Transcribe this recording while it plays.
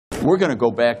We're going to go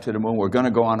back to the moon. We're going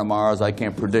to go on to Mars. I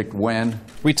can't predict when.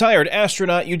 Retired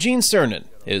astronaut Eugene Cernan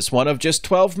is one of just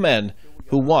 12 men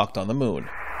who walked on the moon.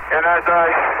 And as I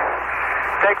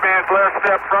take man's last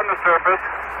step from the surface,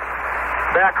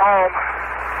 back home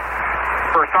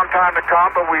for some time to come,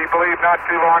 but we believe not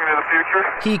too long into the future.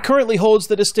 He currently holds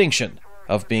the distinction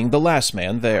of being the last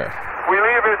man there. We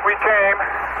leave as we came,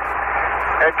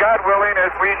 and God willing,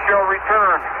 as we shall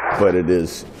return. But it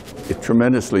is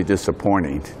tremendously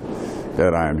disappointing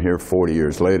that I am here 40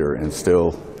 years later and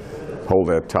still hold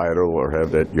that title or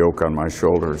have that yoke on my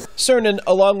shoulders. Cernan,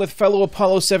 along with fellow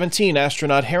Apollo 17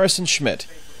 astronaut Harrison Schmitt,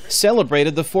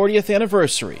 celebrated the 40th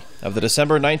anniversary of the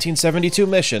December 1972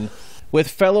 mission with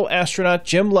fellow astronaut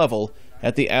Jim Lovell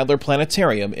at the Adler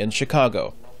Planetarium in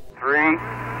Chicago. 3,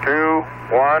 2,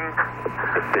 1,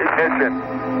 ignition.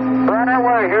 Right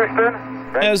away, Houston.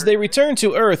 As they returned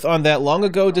to Earth on that long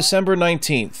ago December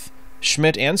 19th,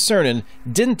 Schmitt and Cernan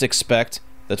didn't expect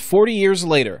that 40 years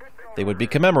later they would be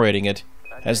commemorating it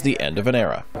as the end of an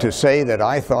era. To say that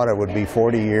I thought it would be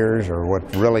 40 years or what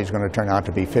really is going to turn out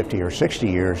to be 50 or 60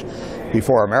 years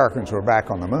before Americans were back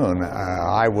on the moon,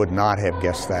 I would not have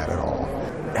guessed that at all.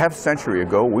 Half a century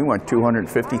ago, we went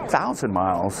 250,000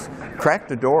 miles, cracked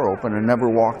the door open, and never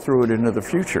walked through it into the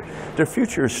future. The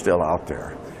future is still out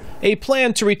there. A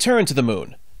plan to return to the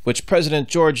moon, which President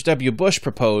George W. Bush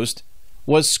proposed,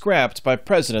 was scrapped by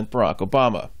President Barack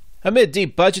Obama. Amid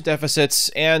deep budget deficits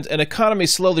and an economy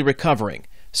slowly recovering,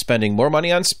 spending more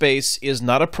money on space is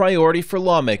not a priority for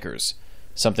lawmakers,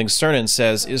 something Cernan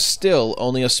says is still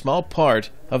only a small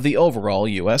part of the overall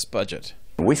U.S. budget.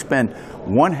 We spend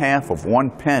 1/2 of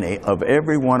 1 penny of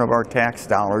every one of our tax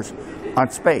dollars on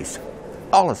space,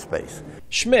 all of space.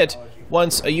 Schmitt,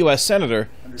 once a U.S. senator,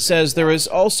 says there is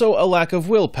also a lack of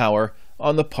willpower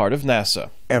on the part of NASA.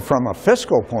 And from a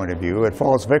fiscal point of view, it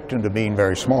falls victim to being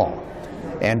very small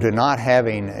and to not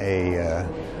having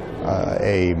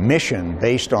a mission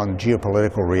based on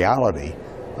geopolitical reality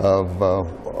of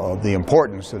the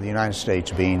importance of the United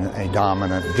States being the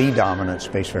dominant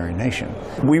spacefaring nation.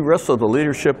 We wrestled the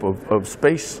leadership of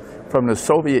space from the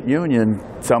Soviet Union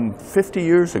some 50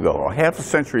 years ago. Half a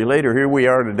century later, here we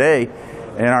are today,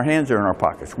 and our hands are in our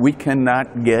pockets. We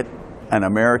cannot get an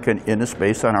American into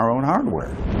space on our own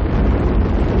hardware.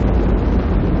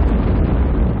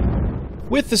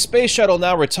 With the space shuttle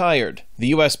now retired, the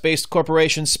U.S.-based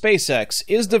corporation SpaceX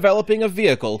is developing a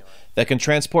vehicle that can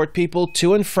transport people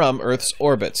to and from Earth's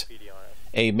orbit.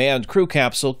 A manned crew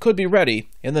capsule could be ready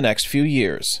in the next few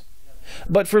years.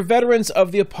 But for veterans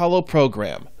of the Apollo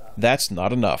program, that's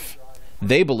not enough.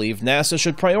 They believe NASA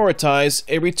should prioritize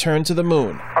a return to the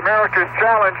moon. America's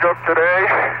challenge of today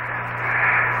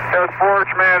has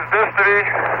forged man's destiny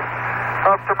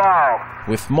of tomorrow.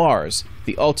 With Mars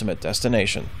the ultimate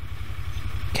destination.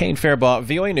 Kane, Farabaugh,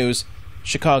 VOA News,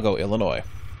 Chicago, Illinois.